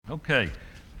Okay,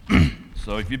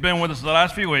 so if you've been with us the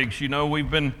last few weeks, you know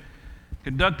we've been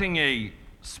conducting a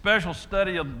special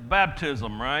study of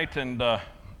baptism, right? And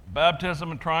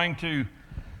baptism and trying to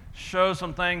show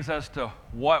some things as to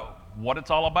what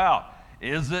it's all about.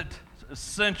 Is it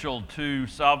essential to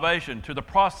salvation, to the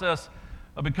process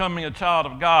of becoming a child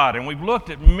of God? And we've looked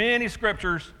at many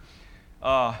scriptures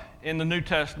in the New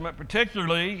Testament,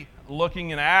 particularly looking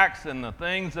in Acts and the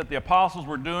things that the apostles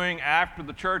were doing after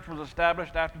the church was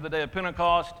established, after the day of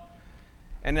Pentecost,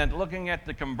 and then looking at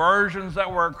the conversions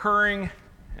that were occurring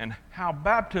and how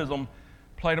baptism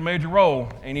played a major role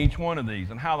in each one of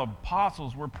these, and how the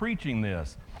apostles were preaching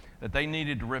this, that they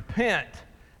needed to repent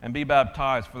and be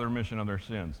baptized for the remission of their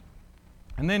sins.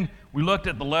 And then we looked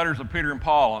at the letters of Peter and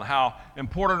Paul and how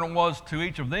important it was to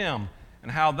each of them and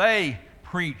how they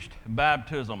preached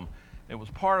baptism. It was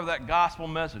part of that gospel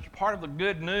message, part of the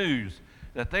good news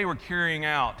that they were carrying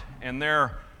out in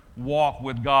their walk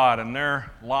with God and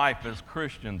their life as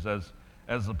Christians,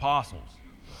 as apostles.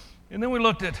 And then we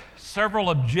looked at several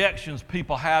objections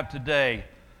people have today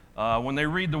when they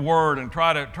read the Word and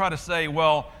try to say,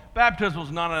 well, baptism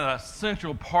is not an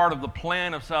essential part of the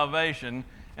plan of salvation,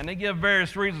 and they give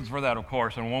various reasons for that, of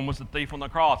course. And one was the thief on the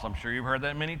cross. I'm sure you've heard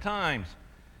that many times.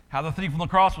 How the thief on the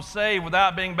cross was saved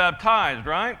without being baptized,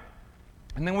 right?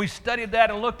 And then we studied that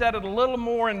and looked at it a little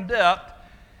more in depth,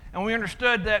 and we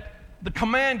understood that the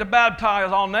command to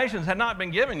baptize all nations had not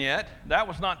been given yet. That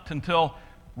was not until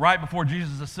right before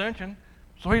Jesus' ascension.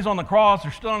 So he's on the cross.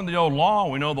 They're still under the old law.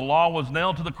 We know the law was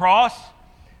nailed to the cross.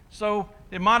 So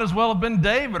it might as well have been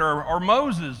David or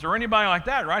Moses or anybody like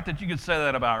that, right, that you could say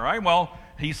that about, right? Well,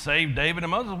 he saved David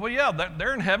and Moses. Well, yeah,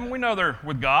 they're in heaven. We know they're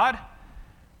with God.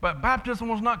 But baptism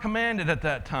was not commanded at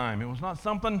that time. It was not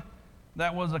something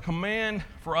that was a command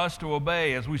for us to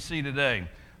obey as we see today.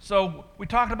 So we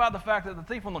talked about the fact that the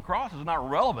thief on the cross is not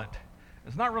relevant.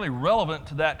 It's not really relevant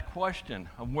to that question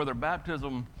of whether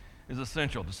baptism is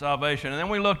essential to salvation. And then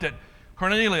we looked at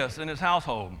Cornelius and his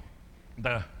household,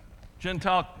 the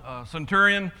Gentile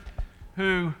centurion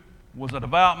who was a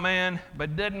devout man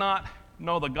but did not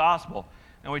know the gospel.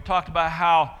 And we talked about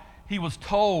how he was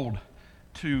told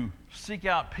to seek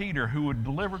out Peter, who would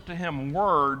deliver to him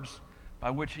words by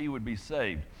which he would be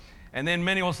saved. And then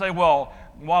many will say, well,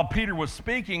 while Peter was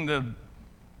speaking, the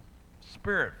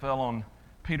Spirit fell on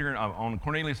Peter, on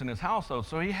Cornelius and his household,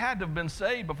 so he had to have been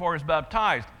saved before he was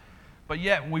baptized. But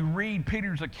yet we read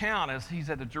Peter's account as he's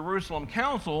at the Jerusalem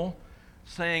council,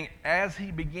 saying, as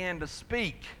he began to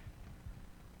speak,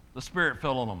 the Spirit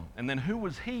fell on him. And then who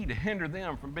was he to hinder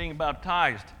them from being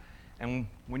baptized? And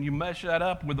when you mesh that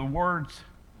up with the words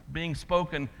being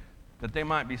spoken that they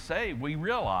might be saved, we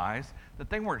realize that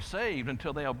they weren't saved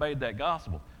until they obeyed that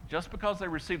gospel. Just because they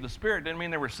received the Spirit didn't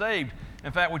mean they were saved.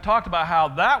 In fact, we talked about how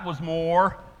that was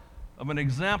more of an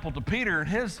example to Peter and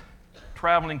his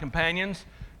traveling companions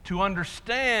to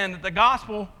understand that the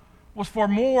gospel was for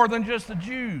more than just the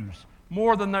Jews,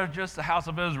 more than just the house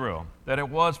of Israel, that it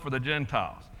was for the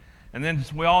Gentiles. And then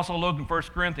we also look in 1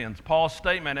 Corinthians, Paul's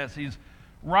statement as he's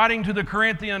writing to the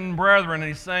Corinthian brethren, and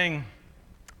he's saying,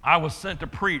 I was sent to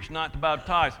preach, not to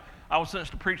baptize. I was sent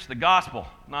to preach the gospel,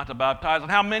 not to baptize.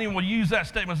 And how many will use that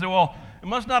statement and say, well, it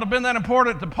must not have been that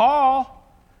important to Paul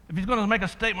if he's going to make a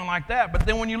statement like that. But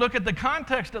then when you look at the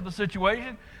context of the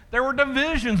situation, there were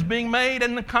divisions being made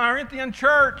in the Corinthian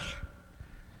church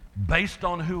based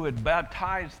on who had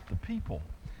baptized the people.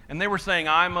 And they were saying,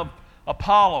 I'm of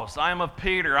Apollos, I'm of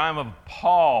Peter, I'm of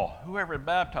Paul, whoever had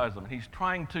baptized them. And he's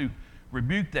trying to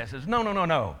rebuke that. Says,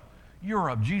 no. You're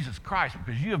of Jesus Christ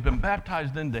because you have been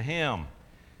baptized into him.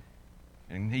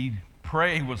 And he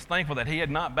was thankful that he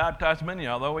had not baptized many,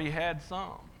 although he had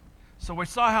some. So we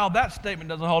saw how that statement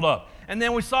doesn't hold up. And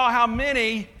then we saw how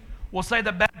many will say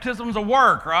that baptism is a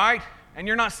work, right? And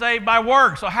you're not saved by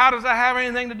works. So how does that have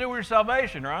anything to do with your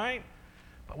salvation, right?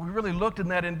 But we really looked in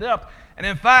that in depth. And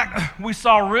in fact, we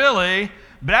saw really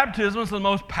baptism is the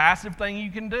most passive thing you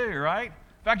can do, right?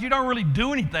 In fact, you don't really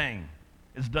do anything.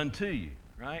 It's done to you,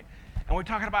 right? And we're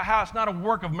talking about how it's not a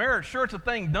work of merit. Sure, it's a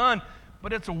thing done,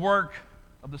 but it's a work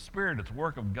of the Spirit. It's a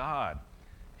work of God.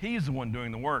 He's the one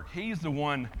doing the work. He's the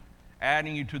one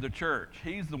adding you to the church.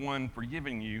 He's the one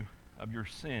forgiving you of your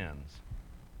sins.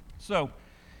 So,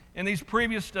 in these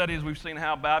previous studies, we've seen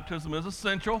how baptism is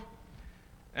essential.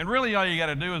 And really all you got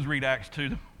to do is read Acts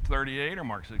 2:38 or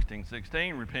Mark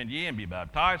 16:16. Repent ye and be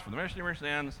baptized for the remission of your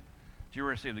sins, that you will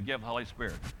receive the gift of the Holy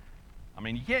Spirit. I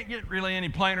mean, you can't get really any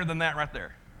plainer than that right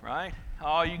there, right?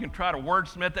 Oh, you can try to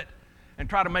wordsmith it and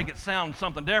try to make it sound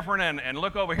something different and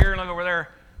look over here and look over there,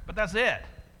 but that's it.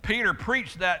 Peter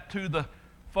preached that to the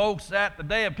folks at the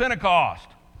day of Pentecost,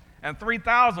 and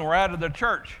 3,000 were added to the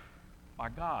church by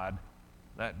God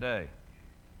that day.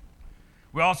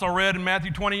 We also read in Matthew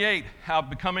 28 how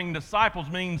becoming disciples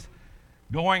means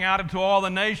going out into all the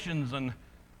nations and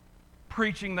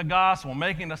preaching the gospel,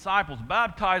 making disciples,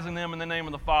 baptizing them in the name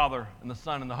of the Father and the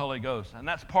Son and the Holy Ghost. And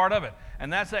that's part of it.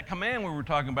 And that's that command we were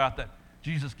talking about that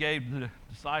Jesus gave to the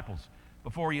disciples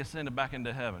before he ascended back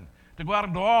into heaven, to go out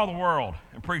into all the world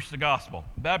and preach the gospel,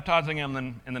 baptizing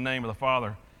them in the name of the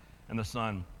Father and the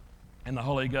Son and the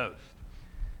Holy Ghost.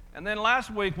 And then last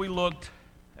week we looked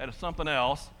at something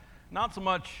else, not so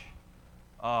much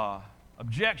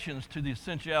objections to the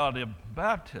essentiality of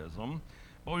baptism,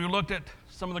 but we looked at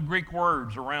some of the Greek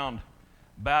words around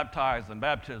baptize and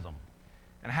baptism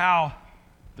and how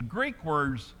the Greek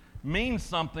words mean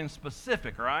something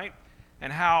specific, right?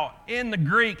 And how in the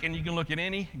Greek, and you can look at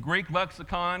any Greek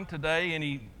lexicon today,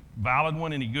 any valid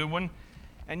one, any good one,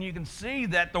 and you can see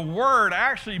that the word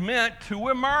actually meant to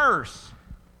immerse,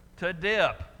 to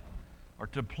dip, or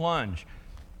to plunge.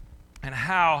 And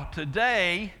how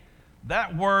today,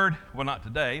 that word, well, not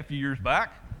today, a few years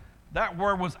back, that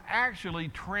word was actually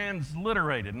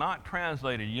transliterated, not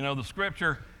translated. You know, the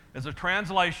scripture is a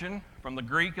translation from the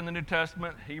Greek in the New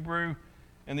Testament, Hebrew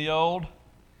in the Old.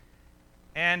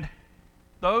 And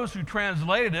those who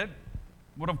translated it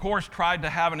would, of course, try to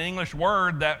have an English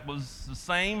word that was the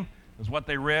same as what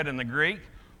they read in the Greek,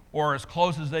 or as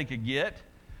close as they could get.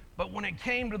 But when it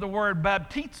came to the word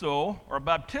baptizo or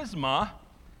baptisma,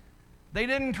 they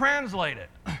didn't translate it.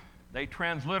 They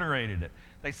transliterated it.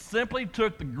 They simply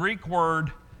took the Greek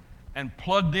word and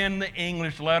plugged in the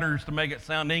English letters to make it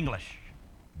sound English.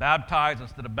 Baptize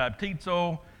instead of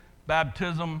baptizo,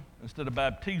 baptism instead of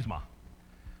baptisma.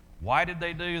 Why did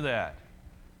they do that?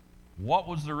 What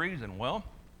was the reason? Well,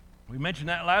 we mentioned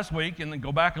that last week, and then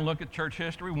go back and look at church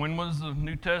history. When was the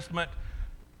New Testament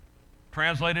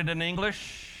translated in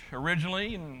English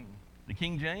originally in the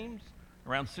King James?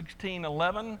 Around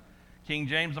 1611. King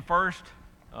James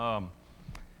I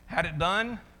had it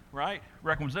done, right?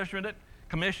 Requisitioned it,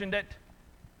 commissioned it.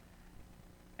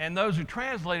 And those who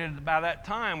translated it by that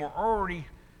time were already,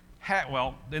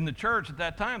 in the church at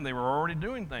that time, they were already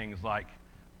doing things like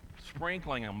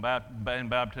sprinkling them in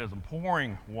baptism,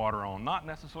 pouring water on, not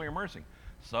necessarily immersing.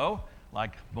 So,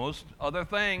 like most other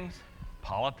things,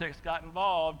 politics got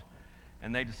involved,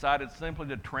 and they decided simply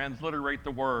to transliterate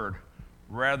the word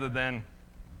rather than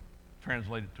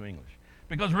translate it to English.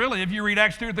 Because really, if you read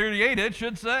Acts 2:38, it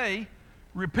should say,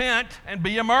 repent and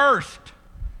be immersed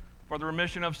for the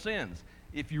remission of sins,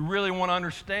 if you really want to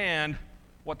understand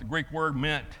what the Greek word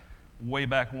meant way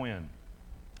back when.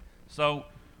 So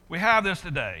we have this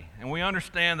today, and we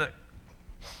understand that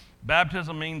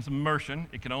baptism means immersion.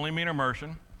 It can only mean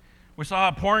immersion. We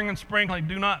saw how pouring and sprinkling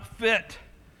do not fit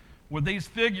with these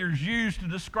figures used to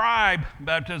describe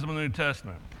baptism in the New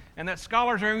Testament, and that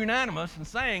scholars are unanimous in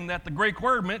saying that the Greek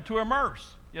word meant to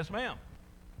immerse. Yes, ma'am.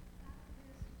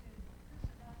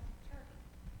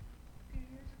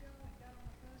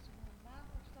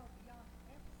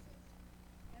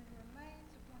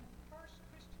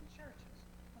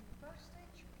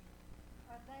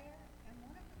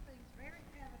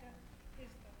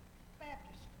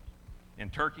 In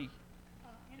Turkey?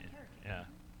 In Turkey. Yeah.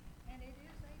 And it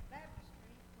is a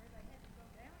baptistry where they had to go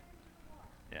down into the water.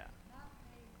 Yeah. Not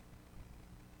a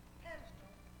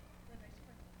pedestal where they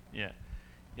sprinkled. Yeah.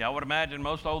 Yeah, I would imagine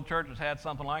most old churches had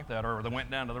something like that, or they went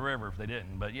down to the river if they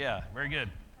didn't. But yeah, very good.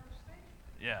 First century.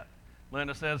 Yeah.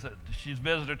 Linda says that she's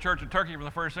visited a church in Turkey from the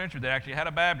first century. They actually had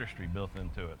a baptistry built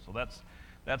into it. So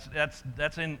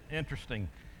that's interesting.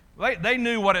 They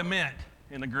knew what it meant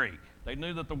in the Greek. They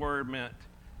knew that the word meant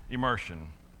immersion.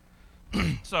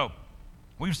 So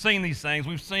we've seen these things.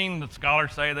 We've seen the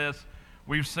scholars say this.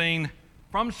 We've seen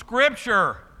from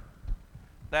Scripture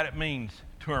that it means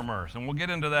to immerse. And we'll get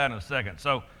into that in a second.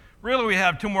 So really we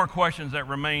have two more questions that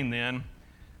remain then.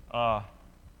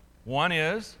 One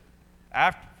is,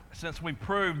 since we've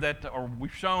proved that, or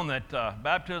we've shown that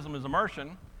baptism is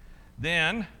immersion,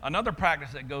 then another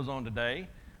practice that goes on today,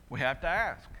 we have to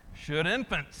ask, should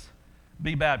infants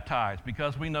be baptized?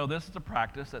 Because we know this is a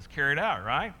practice that's carried out,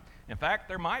 right? In fact,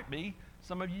 there might be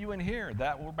some of you in here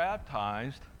that were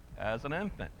baptized as an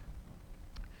infant.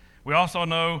 We also want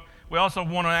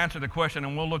to answer the question,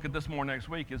 and we'll look at this more next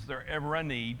week, is there ever a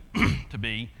need to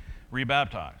be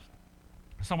rebaptized?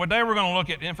 So today we're going to look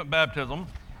at infant baptism,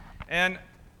 and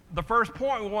the first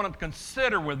point we want to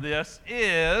consider with this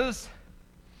is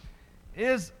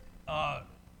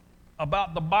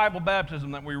about the Bible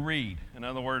baptism that we read. In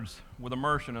other words, with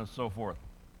immersion and so forth.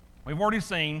 We've already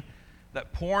seen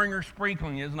that pouring or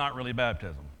sprinkling is not really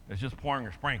baptism. It's just pouring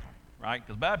or sprinkling, right?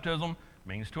 Because baptism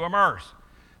means to immerse.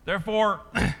 Therefore,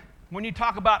 when you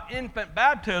talk about infant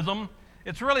baptism,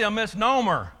 it's really a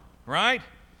misnomer, right?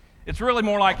 It's really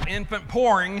more like infant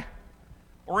pouring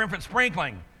or infant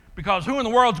sprinkling, because who in the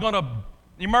world is going to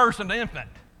immerse an infant,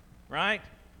 right,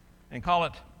 and call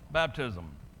it baptism?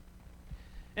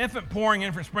 Infant pouring,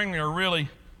 infant sprinkling are really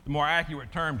the more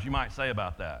accurate terms you might say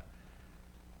about that.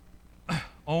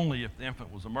 Only if the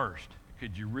infant was immersed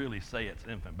could you really say it's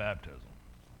infant baptism.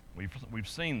 We've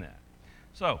seen that.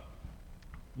 So,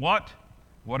 what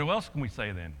else can we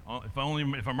say then?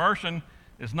 If immersion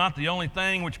is not the only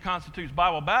thing which constitutes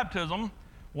Bible baptism,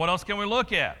 what else can we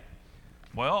look at?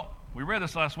 Well, we read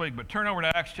this last week, but turn over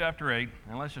to Acts chapter 8,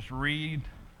 and let's just read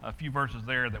a few verses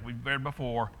there that we've read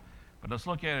before, but let's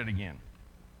look at it again.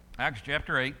 Acts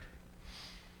chapter 8,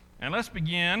 and let's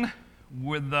begin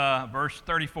with verse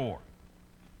 34.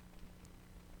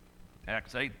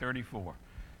 Acts 8:34.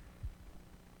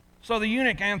 So the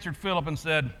eunuch answered Philip and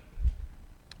said,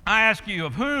 I ask you,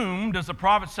 of whom does the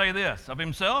prophet say this? Of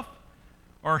himself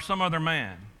or some other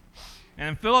man?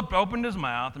 And Philip opened his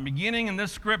mouth, and beginning in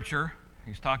this scripture,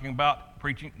 he's talking about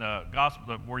preaching the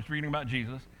gospel, where he's reading about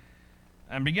Jesus,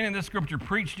 and beginning in this scripture,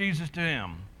 preached Jesus to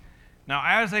him. Now,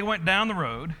 as they went down the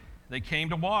road, they came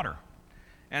to water.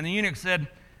 And the eunuch said,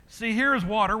 see, here is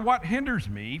water. What hinders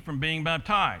me from being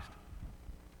baptized?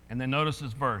 And then notice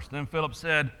this verse. Then Philip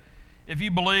said, if you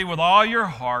believe with all your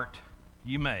heart,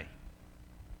 you may.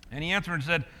 And he answered and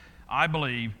said, I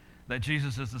believe that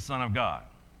Jesus is the Son of God.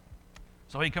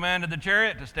 So he commanded the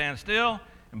chariot to stand still,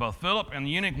 and both Philip and the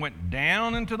eunuch went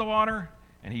down into the water,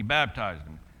 and he baptized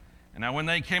him. And now when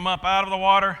they came up out of the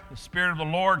water, the Spirit of the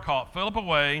Lord caught Philip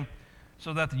away,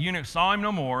 so that the eunuch saw him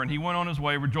no more, and he went on his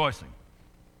way rejoicing.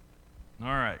 All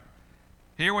right.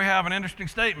 Here we have an interesting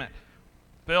statement.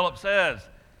 Philip says,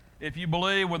 if you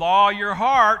believe with all your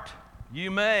heart, you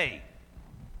may.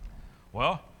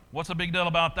 Well, what's the big deal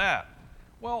about that?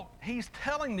 Well, he's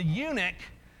telling the eunuch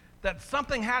that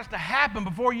something has to happen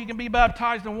before you can be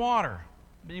baptized in water,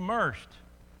 be immersed.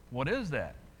 What is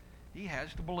that? He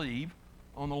has to believe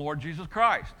on the Lord Jesus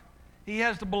Christ. He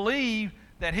has to believe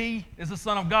that he is the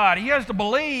Son of God. He has to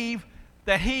believe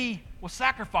that he was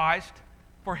sacrificed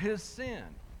for his sin,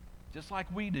 just like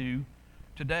we do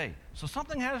today. So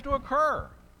something has to occur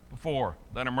before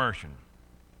that immersion.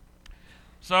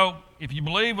 So, if you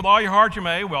believe with all your heart, you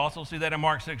may. We also see that in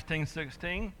Mark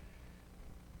 16:16.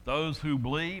 Those who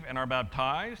believe and are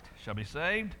baptized shall be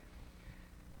saved.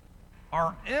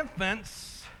 Are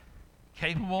infants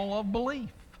capable of belief?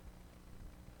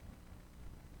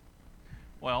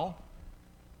 Well,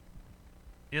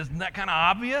 isn't that kind of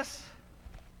obvious?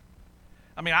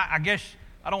 I mean, I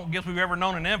don't guess we've ever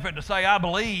known an infant to say, I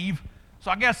believe. So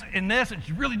I guess in essence,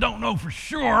 you really don't know for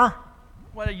sure.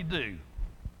 What do you do?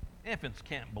 Infants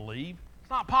can't believe. It's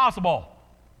not possible.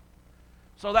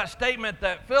 So that statement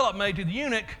that Philip made to the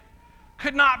eunuch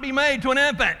could not be made to an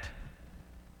infant.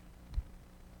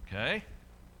 Okay,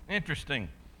 interesting.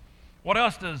 What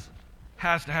else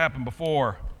has to happen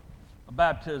before a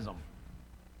baptism?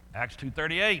 Acts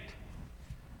 2:38.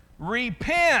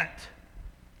 Repent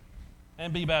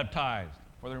and be baptized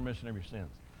for the remission of your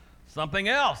sins. Something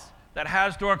else that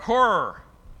has to occur.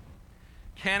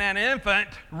 Can an infant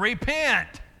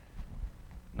repent?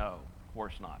 No, of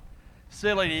course not.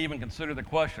 Silly to even consider the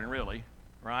question, really,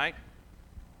 right?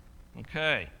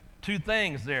 Okay, two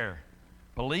things there,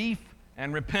 belief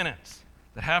and repentance,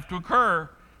 that have to occur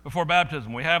before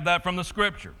baptism. We have that from the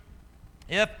scripture.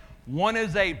 If one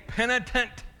is a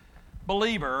penitent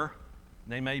believer,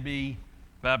 they may be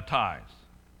baptized.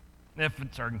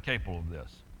 Infants are incapable of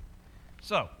this.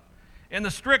 So, in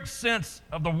the strict sense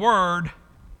of the word,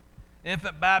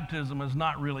 infant baptism is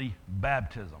not really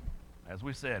baptism. As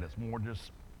we said, it's more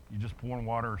just, you just pouring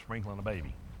water or sprinkling a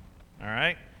baby. All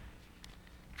right?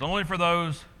 It's only for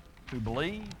those who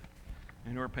believe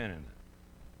and who are penitent.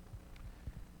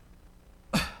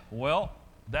 Well,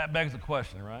 that begs the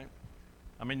question, right?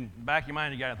 I mean, back in your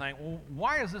mind, you got to think, well,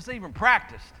 why is this even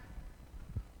practiced?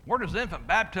 Where does infant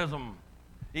baptism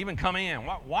even come in?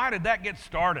 Why did that get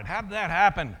started? How did that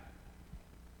happen?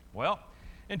 Well,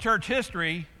 in church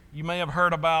history, you may have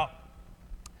heard about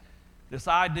this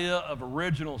idea of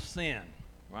original sin,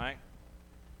 right?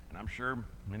 And I'm sure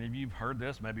many of you have heard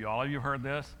this. Maybe all of you have heard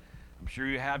this. I'm sure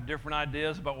you have different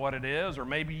ideas about what it is, or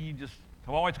maybe you just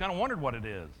have always kind of wondered what it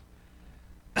is.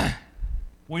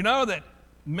 We know that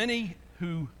many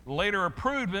who later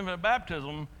approved infant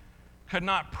baptism could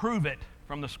not prove it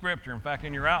from the scripture. In fact,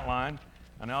 in your outline,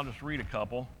 and I'll just read a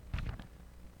couple.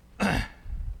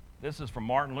 This is from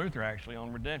Martin Luther, actually,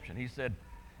 on redemption. He said,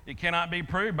 it cannot be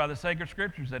proved by the sacred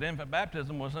scriptures that infant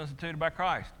baptism was instituted by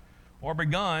Christ or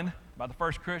begun by the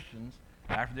first Christians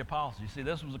after the apostles. You see,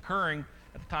 this was occurring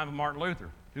at the time of Martin Luther,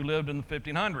 who lived in the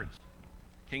 1500s.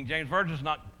 King James Version is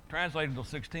not translated until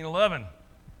 1611.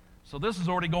 So this is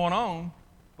already going on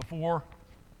before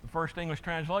the first English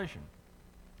translation.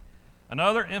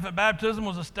 Another, infant baptism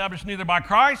was established neither by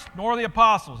Christ nor the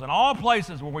apostles. In all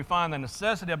places where we find the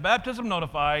necessity of baptism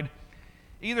notified,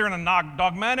 either in a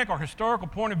dogmatic or historical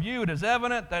point of view, it is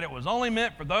evident that it was only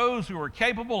meant for those who were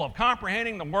capable of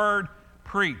comprehending the word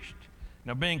preached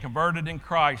and of being converted in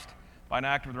Christ by an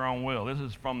act of their own will. This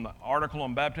is from the article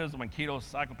on baptism in Keto's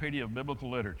Encyclopedia of Biblical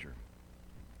Literature.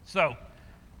 So,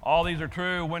 all these are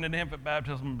true. When did infant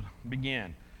baptism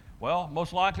begin? Well,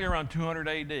 most likely around 200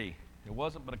 AD. It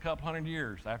wasn't but a couple hundred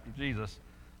years after Jesus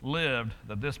lived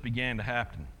that this began to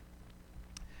happen.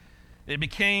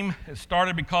 It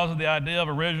started because of the idea of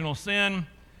original sin.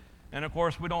 And of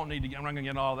course, I'm not going to get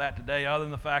into all that today, other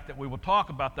than the fact that we will talk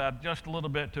about that just a little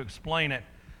bit to explain it.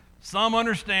 Some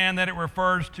understand that it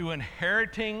refers to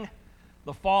inheriting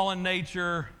the fallen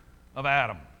nature of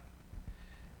Adam.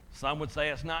 Some would say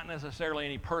it's not necessarily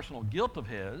any personal guilt of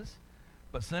his,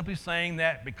 but simply saying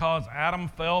that because Adam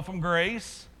fell from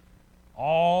grace,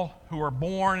 all who are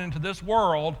born into this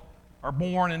world are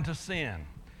born into sin.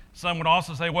 Some would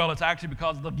also say, well, it's actually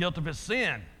because of the guilt of his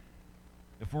sin.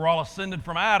 If we're all ascended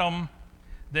from Adam,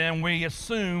 then we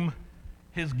assume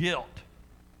his guilt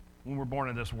when we're born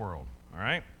in this world. All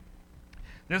right?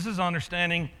 This is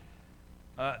understanding.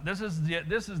 This is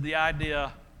the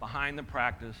idea behind the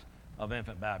practice of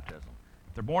infant baptism.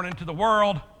 If they're born into the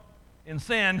world in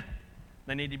sin,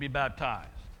 they need to be baptized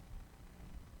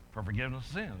for forgiveness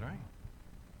of sins, right?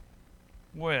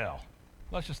 Well,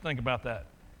 let's just think about that.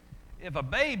 If a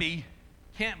baby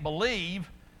can't believe,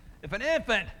 if an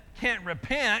infant can't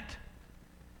repent,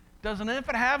 does an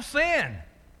infant have sin?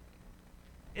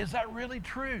 Is that really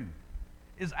true?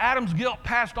 Is Adam's guilt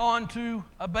passed on to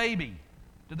a baby?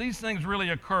 Do these things really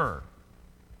occur?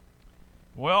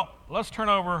 Well, let's turn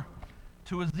over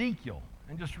to Ezekiel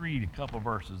and just read a couple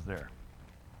verses there.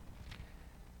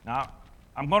 Now,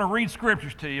 I'm going to read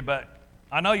scriptures to you, but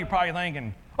I know you're probably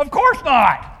thinking, of course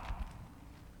not!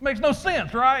 It makes no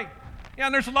sense, right? Yeah,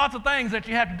 and there's lots of things that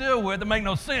you have to deal with that make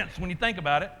no sense when you think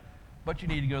about it, but you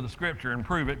need to go to the scripture and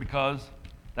prove it because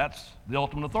that's the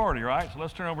ultimate authority, right? So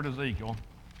let's turn over to Ezekiel.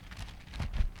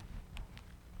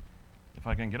 If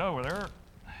I can get over there.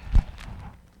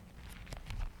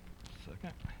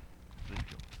 Second.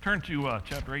 Ezekiel. Turn to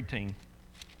chapter 18.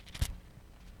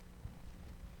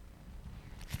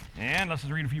 And let's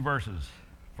just read a few verses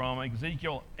from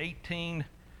Ezekiel 18,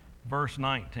 verse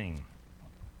 19.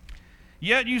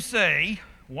 Yet you say,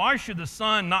 why should the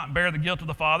Son not bear the guilt of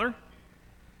the Father?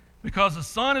 Because the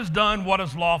Son has done what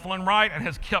is lawful and right and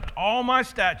has kept all my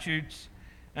statutes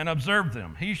and observed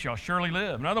them. He shall surely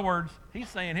live. In other words, he's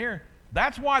saying here,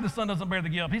 that's why the Son doesn't bear the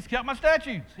guilt. He's kept my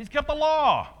statutes. He's kept the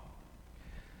law.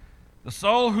 The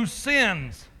soul who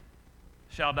sins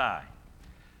shall die.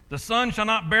 The Son shall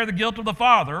not bear the guilt of the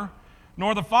Father,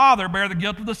 nor the Father bear the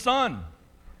guilt of the Son.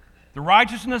 The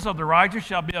righteousness of the righteous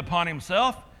shall be upon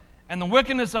himself, and the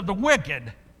wickedness of the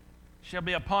wicked shall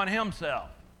be upon himself.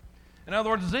 In other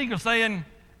words, Ezekiel's saying,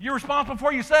 you're responsible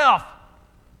for yourself.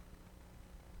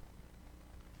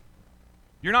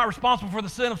 You're not responsible for the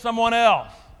sin of someone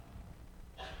else.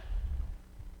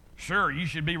 Sure, you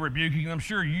should be rebuking them.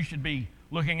 Sure, you should be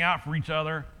looking out for each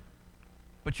other.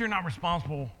 But you're not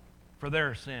responsible for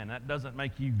their sin. That doesn't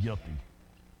make you guilty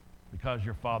because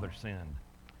your father sinned.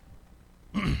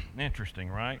 Interesting,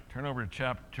 right? Turn over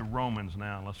to Romans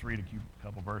now, and let's read a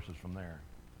couple verses from there.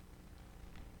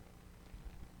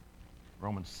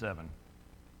 Romans 7.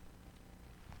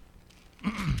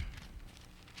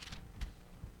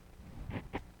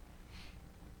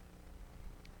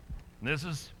 This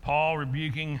is Paul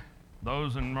rebuking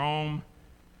those in Rome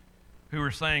who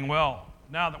are saying, well,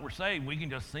 now that we're saved, we can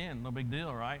just sin. No big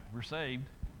deal, right? We're saved.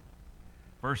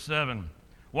 Verse 7.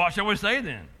 What shall we say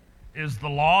then? Is the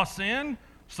law sin?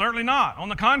 Certainly not. On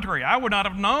the contrary, I would not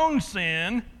have known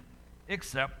sin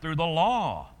except through the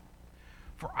law.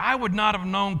 For I would not have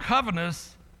known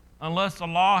covetousness unless the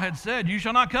law had said, you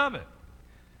shall not covet.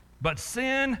 But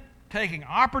sin, taking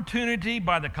opportunity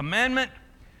by the commandment,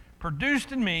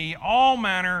 produced in me all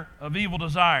manner of evil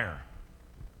desire.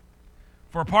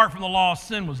 For apart from the law,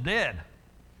 sin was dead.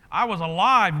 I was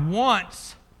alive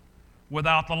once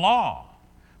without the law.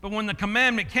 But when the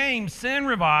commandment came, sin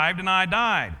revived and I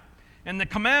died. And the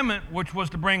commandment, which was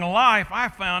to bring life, I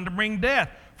found to bring death.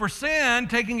 For sin,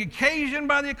 taking occasion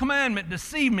by the commandment,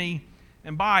 deceived me,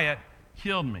 and by it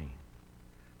killed me.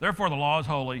 Therefore the law is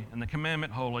holy, and the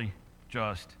commandment holy,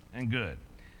 just, and good.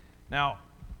 Now,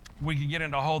 we could get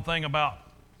into a whole thing about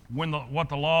what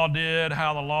the law did,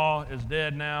 how the law is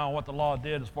dead now, what the law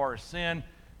did as far as sin,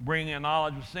 bringing a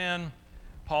knowledge of sin.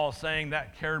 Paul is saying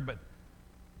that carried, but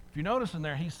if you notice in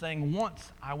there, he's saying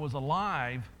once I was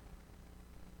alive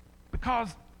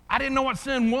because I didn't know what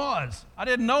sin was. I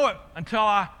didn't know it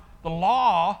until the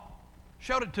law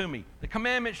showed it to me. The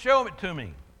commandments showed it to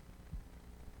me.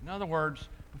 In other words,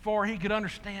 before he could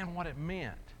understand what it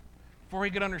meant, before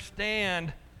he could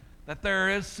understand that there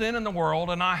is sin in the world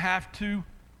and I have to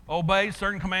obey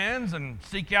certain commands and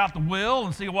seek out the will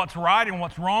and see what's right and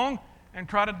what's wrong and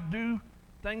try to do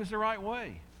things the right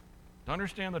way, to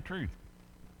understand the truth.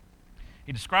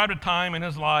 He described a time in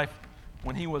his life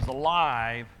when he was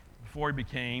alive before he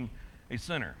became a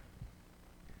sinner.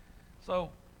 So,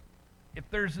 if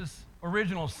there's this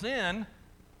original sin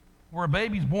where a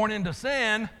baby's born into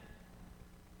sin,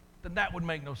 then that would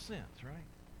make no sense, right?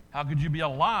 How could you be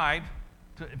alive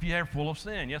if you're full of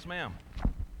sin? Yes, ma'am.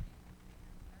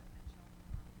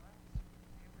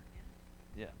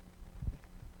 Yeah.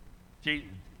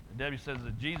 Debbie says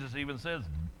that Jesus even says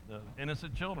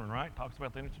innocent children, right? Talks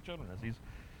about the innocent children as he's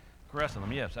caressing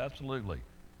them. Yes, absolutely.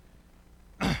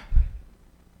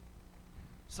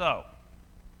 So,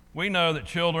 we know that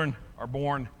children are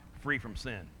born free from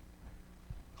sin.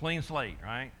 Clean slate,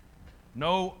 right?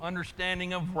 No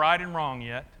understanding of right and wrong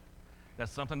yet.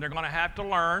 That's something they're going to have to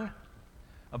learn.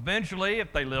 Eventually,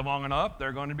 if they live long enough,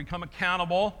 they're going to become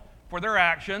accountable for their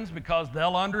actions because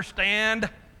they'll understand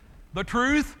the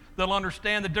truth. They'll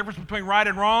understand the difference between right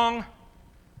and wrong.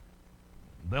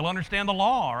 They'll understand the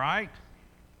law, right?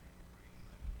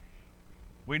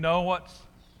 We know what's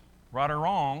right or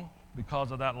wrong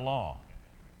because of that law.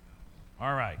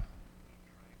 All right.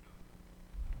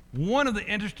 One of the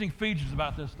interesting features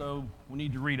about this, though, we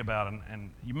need to read about, and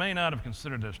you may not have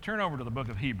considered this. Turn over to the book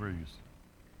of Hebrews.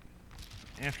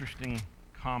 Interesting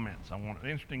comments.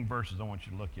 Interesting verses I want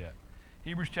you to look at.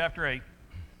 Hebrews chapter 8.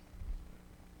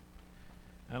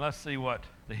 And let's see what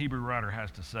the Hebrew writer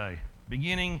has to say.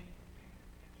 Beginning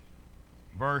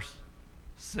verse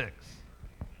 6.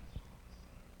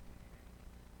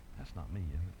 That's not me,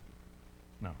 is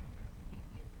it? No.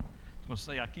 I was going to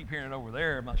say, I keep hearing it over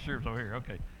there. I'm not sure if it's over here.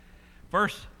 Okay.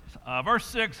 Verse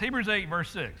 6, Hebrews 8, verse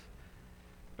 6.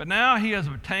 But now he has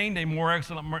obtained a more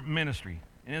excellent ministry,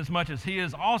 inasmuch as he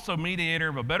is also mediator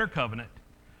of a better covenant,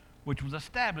 which was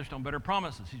established on better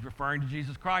promises. He's referring to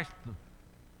Jesus Christ, the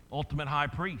ultimate high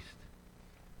priest.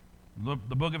 The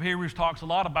book of Hebrews talks a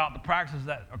lot about the practices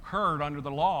that occurred under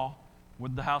the law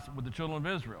with the children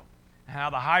of Israel. How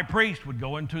the high priest would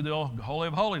go into the Holy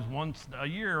of Holies once a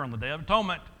year on the Day of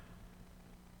Atonement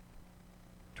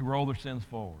to roll their sins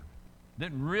forward.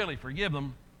 Didn't really forgive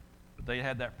them, but they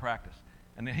had that practice.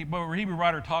 And the Hebrew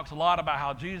writer talks a lot about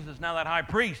how Jesus is now that high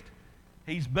priest.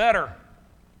 He's better.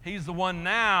 He's the one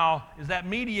now, is that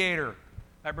mediator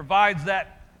that provides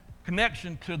that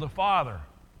connection to the Father,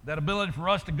 that ability for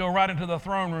us to go right into the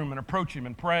throne room and approach him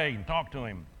and pray and talk to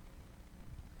him.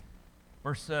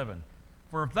 Verse 7.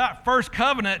 For if that first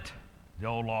covenant, the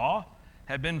old law,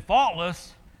 had been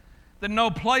faultless, then no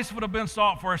place would have been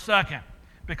sought for a second.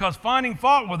 Because finding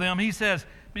fault with them, he says,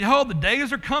 Behold, the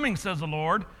days are coming, says the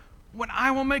Lord, when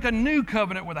I will make a new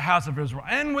covenant with the house of Israel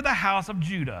and with the house of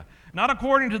Judah, not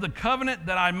according to the covenant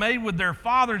that I made with their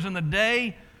fathers in the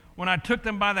day when I took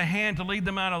them by the hand to lead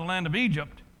them out of the land of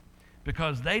Egypt,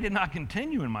 because they did not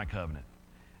continue in my covenant,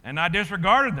 and I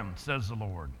disregarded them, says the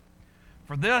Lord.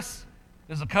 For this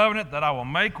is the covenant that I will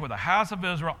make with the house of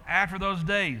Israel after those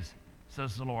days,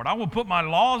 says the Lord. I will put my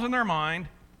laws in their mind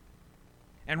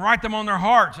and write them on their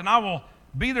hearts, and I will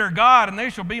be their God, and they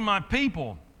shall be my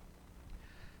people.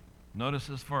 Notice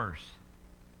this verse.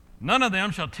 None of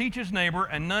them shall teach his neighbor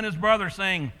and none his brother,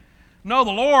 saying, Know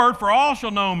the Lord, for all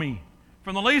shall know me,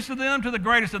 from the least of them to the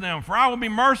greatest of them. For I will be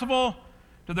merciful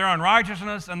to their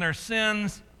unrighteousness and their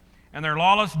sins and their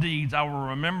lawless deeds I will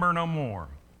remember no more.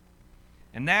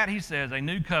 And that, he says, a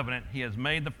new covenant, he has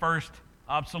made the first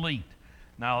obsolete.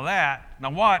 Now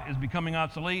what is becoming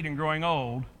obsolete and growing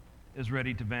old is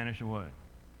ready to vanish away.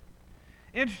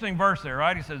 Interesting verse there,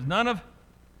 right? He says, None of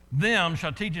them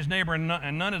shall teach his neighbor and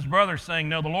none his brother, saying,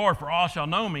 Know the Lord, for all shall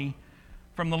know me,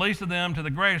 from the least of them to the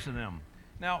greatest of them.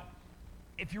 Now,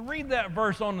 if you read that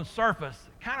verse on the surface,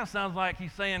 it kind of sounds like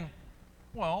he's saying,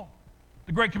 well,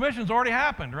 the Great Commission's already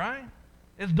happened, right?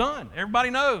 It's done. Everybody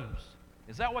knows.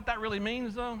 Is that what that really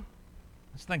means, though?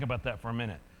 Let's think about that for a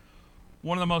minute.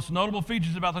 One of the most notable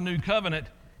features about the new covenant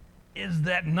is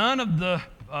that none of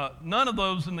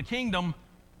those in the kingdom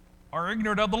are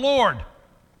ignorant of the Lord,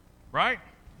 right?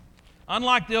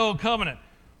 Unlike the old covenant,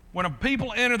 when a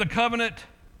people enter the covenant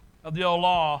of the old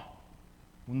law,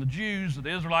 when the Jews, the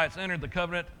Israelites, entered the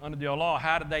covenant under the law,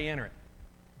 how did they enter it?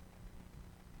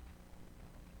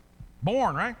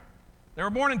 Born, right? They were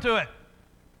born into it.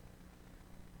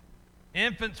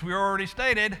 Infants, we already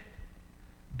stated,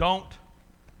 don't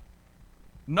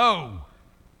know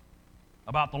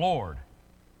about the Lord,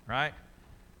 right?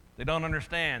 They don't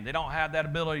understand. They don't have that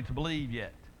ability to believe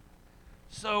yet.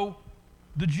 So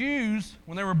the Jews,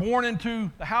 when they were born into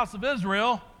the house of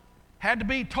Israel, had to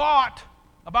be taught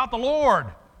about the Lord.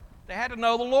 They had to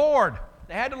know the Lord.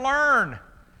 They had to learn.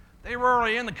 They were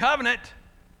already in the covenant.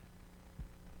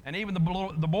 And even the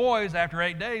boys, after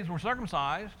 8 days, were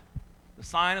circumcised, the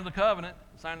sign of the covenant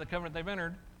they've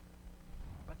entered.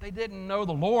 But they didn't know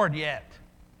the Lord yet,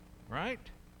 right?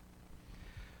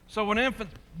 So when infant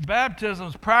baptism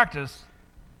is practiced,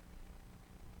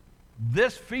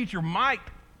 this feature might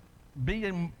be,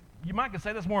 you might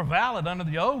say that's more valid under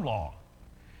the old law.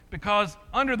 Because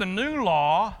under the new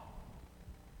law,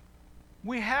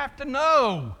 we have to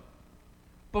know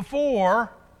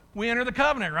before we enter the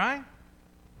covenant, right?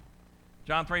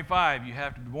 John 3:5, you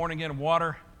have to be born again of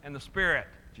water and the Spirit,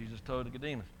 Jesus told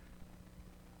Nicodemus.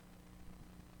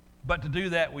 But to do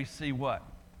that, we see what?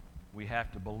 We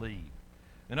have to believe.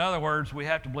 In other words, we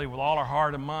have to believe with all our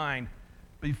heart and mind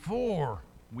before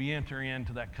we enter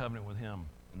into that covenant with Him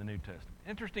in the New Testament.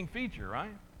 Interesting feature,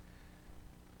 right?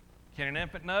 Can an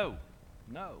infant know?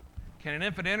 No. Can an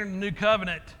infant enter the new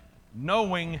covenant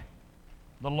knowing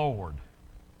the Lord?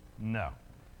 No.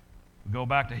 We go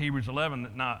back to Hebrews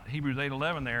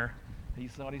 8:11 there.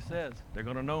 He's what he says. They're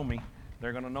going to know me.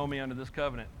 They're going to know me under this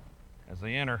covenant as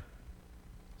they enter.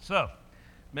 So,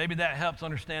 maybe that helps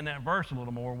understand that verse a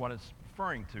little more, what it's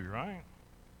referring to, right?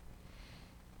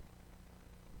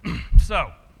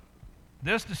 So,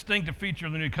 this distinctive feature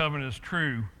of the new covenant is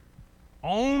true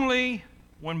only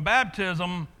when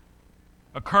baptism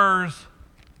occurs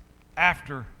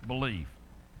after belief.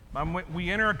 We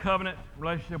enter a covenant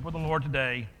relationship with the Lord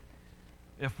today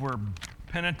if we're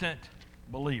penitent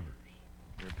believers.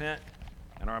 We repent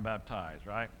and are baptized,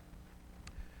 right?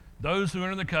 Those who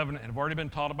enter the covenant have already been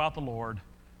taught about the Lord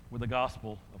with the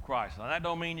gospel of Christ. Now, that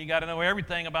don't mean you got to know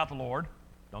everything about the Lord.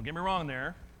 Don't get me wrong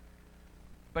there.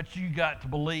 But you got to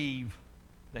believe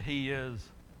that He is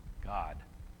God.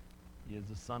 He is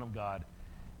the Son of God.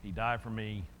 He died for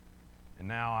me, and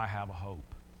now I have a hope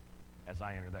as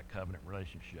I enter that covenant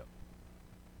relationship.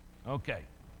 Okay,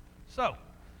 so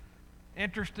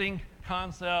interesting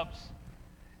concepts.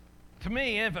 To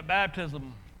me, infant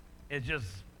baptism is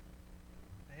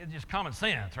just common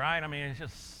sense, right? I mean,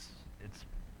 it's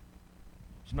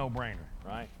no-brainer,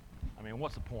 right? I mean,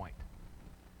 what's the point?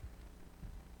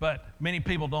 But many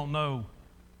people don't know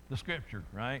the Scripture,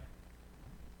 right?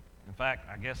 In fact,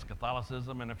 I guess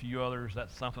Catholicism and a few others,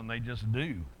 that's something they just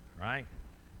do, right?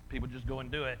 People just go and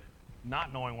do it,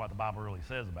 not knowing what the Bible really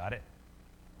says about it.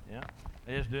 Yeah,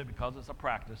 they just do it because it's a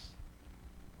practice.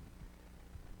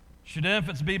 Should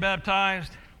infants be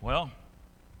baptized? Well,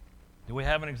 do we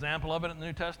have an example of it in the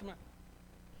New Testament?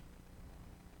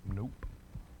 Nope.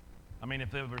 I mean,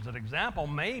 if there was an example,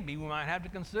 maybe we might have to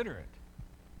consider it.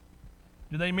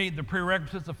 Do they meet the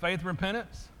prerequisites of faith and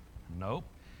repentance? Nope.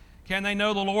 Can they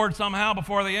know the Lord somehow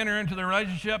before they enter into the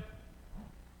relationship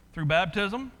through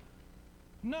baptism?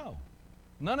 No.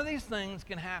 None of these things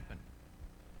can happen.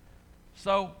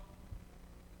 So,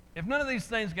 if none of these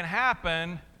things can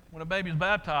happen when a baby is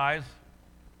baptized,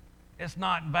 it's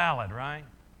not valid, right?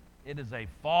 It is a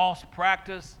false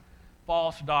practice,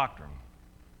 false doctrine.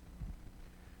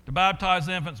 To baptize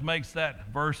infants makes that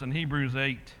verse in Hebrews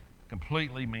 8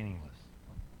 completely meaningless.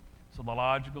 So the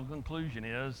logical conclusion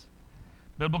is,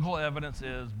 biblical evidence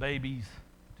is babies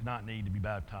do not need to be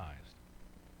baptized.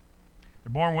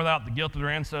 They're born without the guilt of their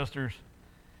ancestors.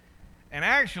 And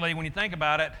actually, when you think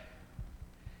about it,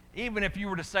 even if you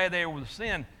were to say they were with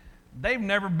sin, they've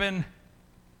never been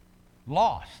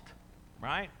lost,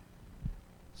 right?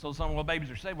 So some babies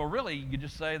are saved. Well, really, you could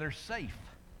just say they're safe,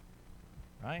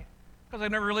 right? Because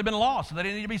they've never really been lost, so they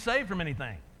didn't need to be saved from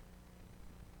anything.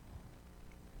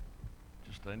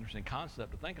 Just an interesting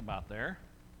concept to think about there.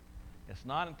 It's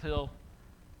not until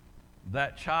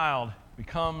that child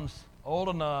becomes old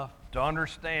enough to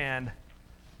understand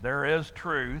there is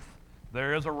truth,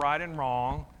 there is a right and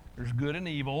wrong, there's good and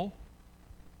evil,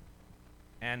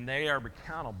 and they are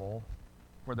accountable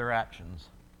for their actions.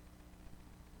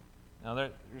 Now,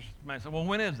 there's might say, well,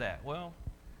 when is that? Well,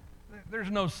 there's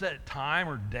no set time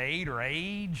or date or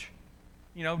age.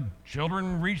 You know,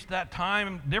 children reach that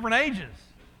time at different ages,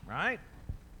 right?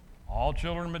 All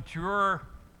children mature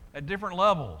at different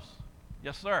levels.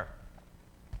 Yes, sir.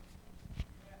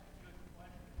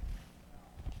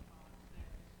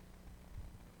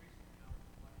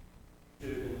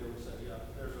 And there was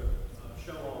there's a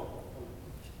show on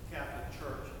Catholic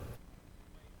Church.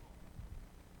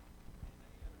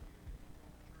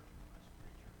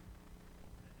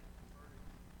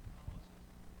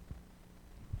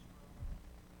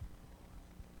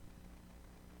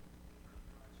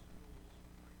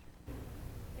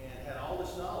 And had all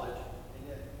this knowledge, and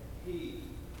yet he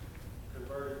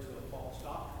converted to a false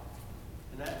doctrine.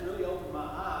 And that really opened my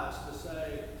eyes to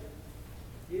say,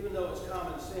 even though it's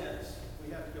common sense, we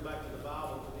have to go back to the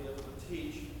Bible to be able to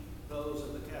teach those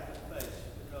of the Catholic faith,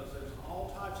 because there's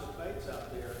all types of faiths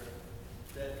out there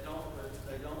that don't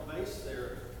base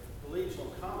their beliefs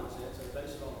on common sense. They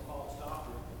base it on a false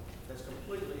doctrine that's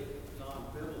completely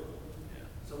non-biblical. Yeah.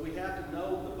 So we have to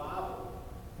know the Bible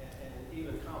and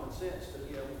even common sense to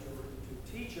be able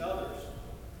to teach others,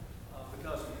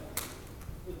 because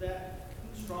with that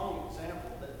strong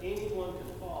example that anyone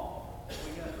can fall, we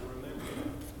have to remember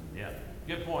that. Yeah,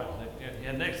 good point.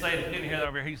 And Nick saying, didn't hear that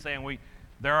over here. He's saying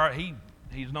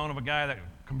he's known of a guy that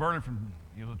converted from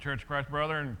the Church of Christ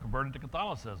Brother and converted to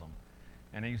Catholicism.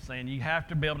 And he's saying you have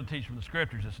to be able to teach from the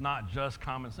Scriptures. It's not just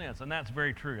common sense. And that's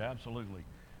very true, absolutely.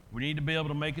 We need to be able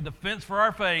to make a defense for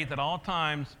our faith at all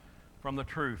times from the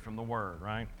truth, from the Word,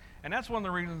 right? And that's one of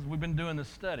the reasons we've been doing this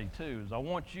study, too, is I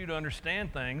want you to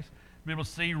understand things, be able to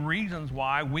see reasons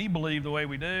why we believe the way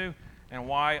we do, and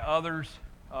why others,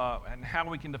 and how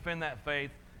we can defend that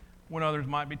faith when others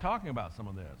might be talking about some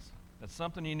of this. That's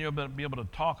something you need to be able to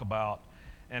talk about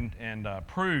and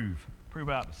prove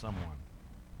out to someone.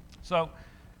 So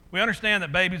we understand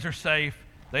that babies are safe.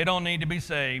 They don't need to be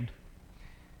saved.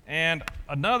 And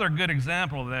another good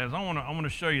example of that is I want to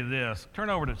show you this. Turn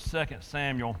over to 2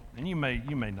 Samuel, and you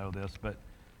may know this, but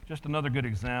just another good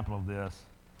example of this.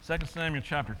 2 Samuel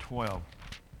chapter 12.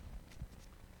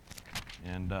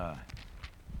 And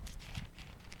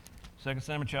 2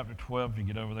 Samuel chapter 12, if you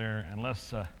get over there, and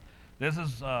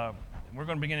we're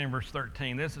going to begin in verse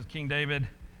 13. This is King David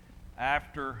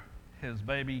after his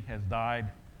baby has died,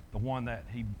 the one that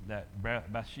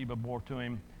Bathsheba bore to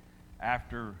him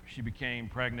after she became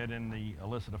pregnant in the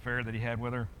illicit affair that he had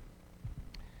with her.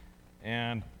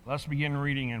 And let's begin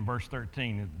reading in verse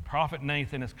 13. The prophet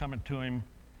Nathan is coming to him,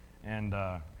 and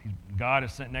God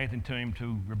has sent Nathan to him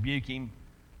to rebuke him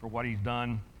for what he's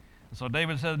done. And so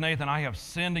David says, Nathan, I have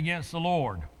sinned against the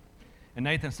Lord. And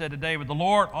Nathan said to David, the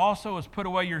Lord also has put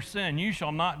away your sin. You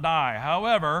shall not die.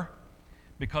 However,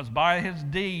 because by his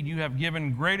deed you have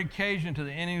given great occasion to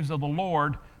the enemies of the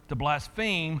Lord to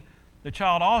blaspheme, the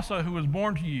child also who was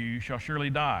born to you shall surely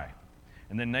die.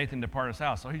 And then Nathan departed his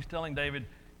house. So he's telling David,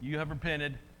 you have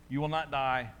repented, you will not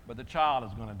die, but the child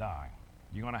is going to die.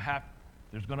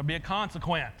 There's going to be a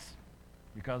consequence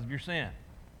because of your sin.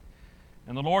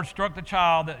 And the Lord struck the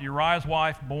child that Uriah's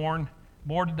wife bore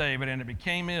to David, and it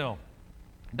became ill.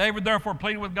 David therefore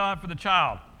pleaded with God for the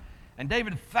child. And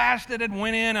David fasted and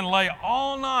went in and lay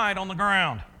all night on the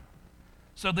ground.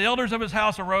 So the elders of his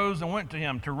house arose and went to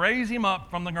him to raise him up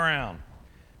from the ground.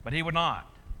 But he would not,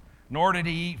 nor did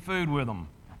he eat food with them.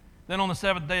 Then on the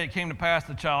seventh day it came to pass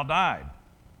the child died.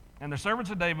 And the servants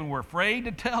of David were afraid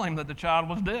to tell him that the child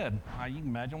was dead. You can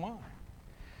imagine why.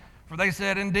 For they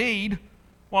said, indeed,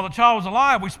 while the child was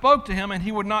alive, we spoke to him, and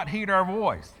he would not heed our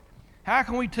voice. How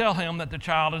can we tell him that the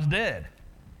child is dead?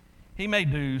 He may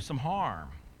do some harm.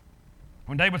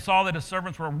 When David saw that his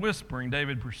servants were whispering,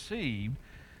 David perceived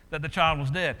that the child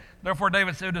was dead. Therefore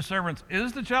David said to his servants,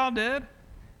 is the child dead?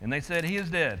 And they said, he is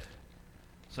dead.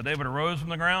 So David arose from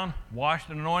the ground, washed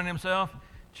and anointed himself,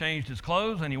 changed his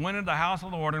clothes, and he went into the house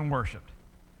of the Lord and worshipped.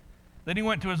 Then he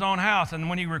went to his own house, and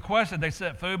when he requested, they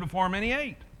set food before him, and he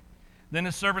ate. Then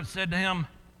his servants said to him,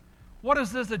 what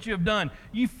is this that you have done?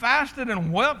 You fasted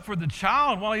and wept for the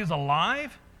child while he was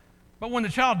alive, but when the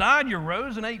child died, you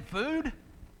rose and ate food?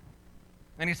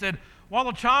 And he said, while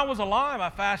the child was alive, I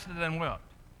fasted and wept.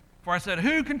 For I said,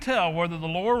 who can tell whether the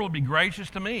Lord will be gracious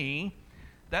to me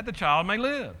that the child may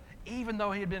live? Even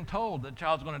though he had been told that the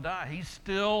child's going to die, he's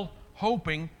still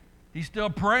hoping, he's still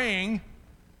praying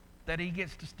that he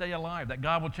gets to stay alive, that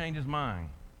God will change his mind.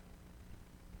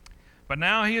 But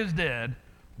now he is dead.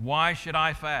 Why should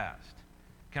I fast?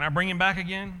 Can I bring him back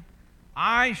again?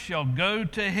 I shall go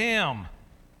to him,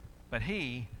 but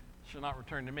he shall not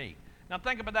return to me. Now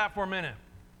think about that for a minute.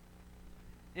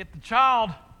 If the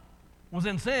child was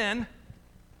in sin,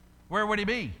 where would he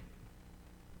be?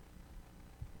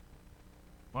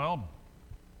 Well,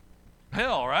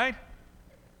 hell, right?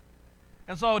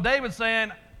 And so David's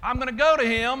saying, I'm going to go to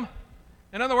him.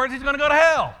 In other words, he's going to go to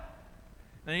hell.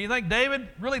 And you think David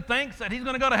really thinks that he's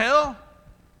going to go to hell?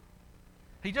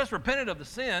 He just repented of the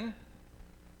sin.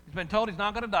 He's been told he's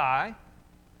not going to die.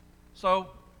 So,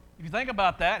 if you think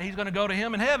about that, he's going to go to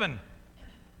him in heaven.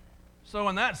 So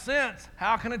in that sense,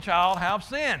 how can a child have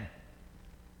sin?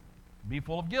 Be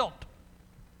full of guilt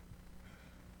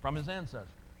from his ancestors.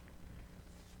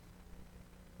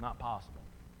 Not possible.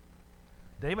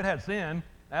 David had sin,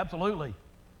 absolutely.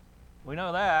 We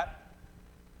know that.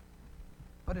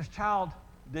 But his child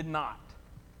did not.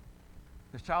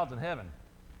 His child's in heaven.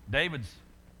 David's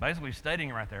basically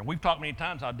stating right there. We've talked many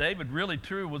times how David really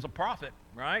true was a prophet,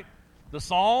 right? The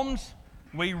Psalms,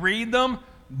 we read them,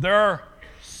 they're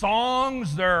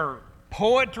songs, they're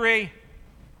poetry,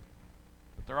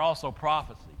 but they're also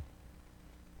prophecy.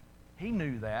 He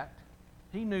knew that.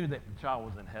 He knew that the child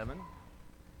was in heaven.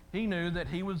 He knew that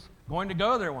he was going to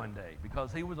go there one day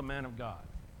because he was a man of God.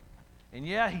 And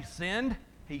yeah, he sinned,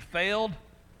 he failed,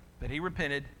 but he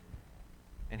repented,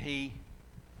 and he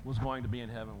was going to be in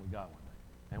heaven with God one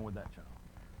day and with that child.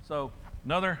 So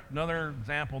another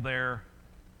example there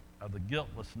of the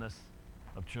guiltlessness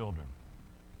of children.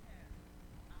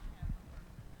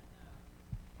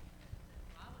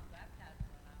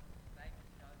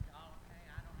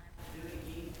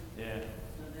 Yeah.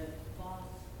 So that false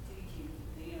teaching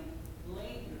to them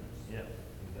lingers. Yeah,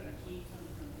 And keeps them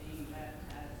from being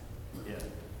baptized.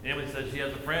 Yeah. Emily says she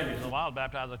has a friend who said, well, I was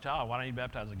baptized as a child. Why don't you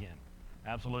baptize again?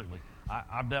 Absolutely.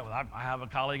 I've dealt with, I have a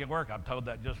colleague at work. I've told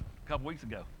that just a couple weeks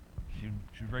ago. She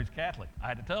was raised Catholic. I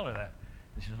had to tell her that.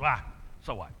 And she says, why?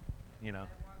 So what? You know?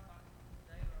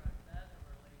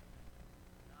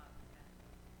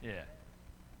 Yeah.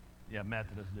 Yeah,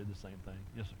 Methodists did the same thing.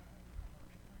 Yes, sir.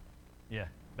 Yeah,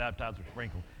 baptized or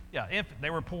sprinkled. Yeah, if they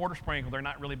were poured or sprinkled, they're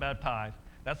not really baptized.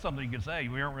 That's something you could say.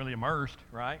 We aren't really immersed,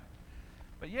 right?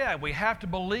 But yeah, we have to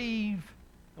believe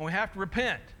and we have to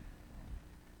repent.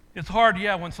 It's hard,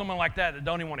 yeah, when someone like that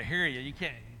don't even want to hear you. You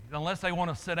can't, unless they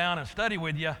want to sit down and study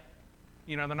with you,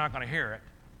 you know, they're not going to hear it.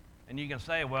 And you can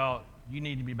say, well, you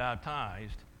need to be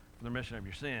baptized for the remission of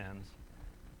your sins.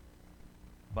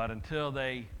 But until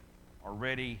they are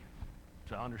ready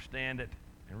to understand it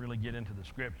and really get into the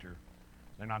Scripture,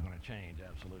 they're not going to change,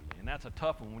 absolutely. And that's a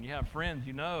tough one. When you have friends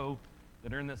you know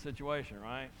that are in that situation,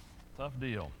 right? Tough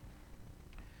deal.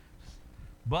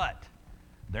 But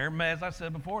there may, as I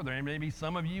said before, there may be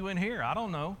some of you in here, I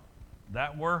don't know,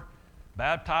 that were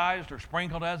baptized or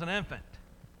sprinkled as an infant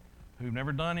who've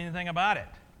never done anything about it.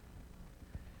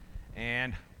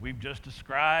 And we've just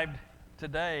described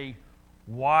today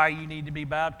why you need to be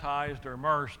baptized or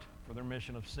immersed for the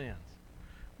remission of sins,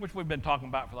 which we've been talking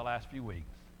about for the last few weeks.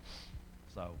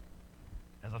 So,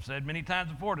 as I've said many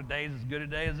times before, today is as good a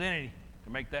day as any to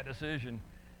make that decision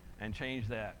and change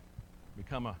that,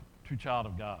 become a true child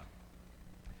of God.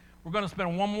 We're going to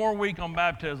spend one more week on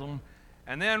baptism,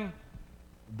 and then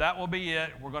that will be it.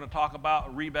 We're going to talk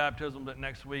about rebaptism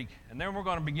next week, and then we're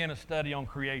going to begin a study on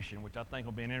creation, which I think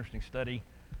will be an interesting study.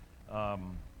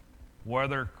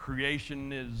 Whether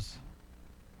creation is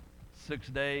 6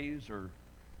 days or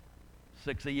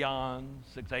 6 eons,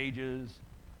 6 ages,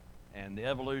 and the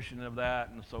evolution of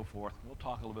that and so forth. We'll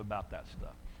talk a little bit about that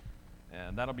stuff.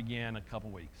 And that'll begin in a couple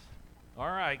weeks. All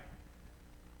right.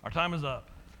 Our time is up.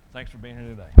 Thanks for being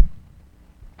here today.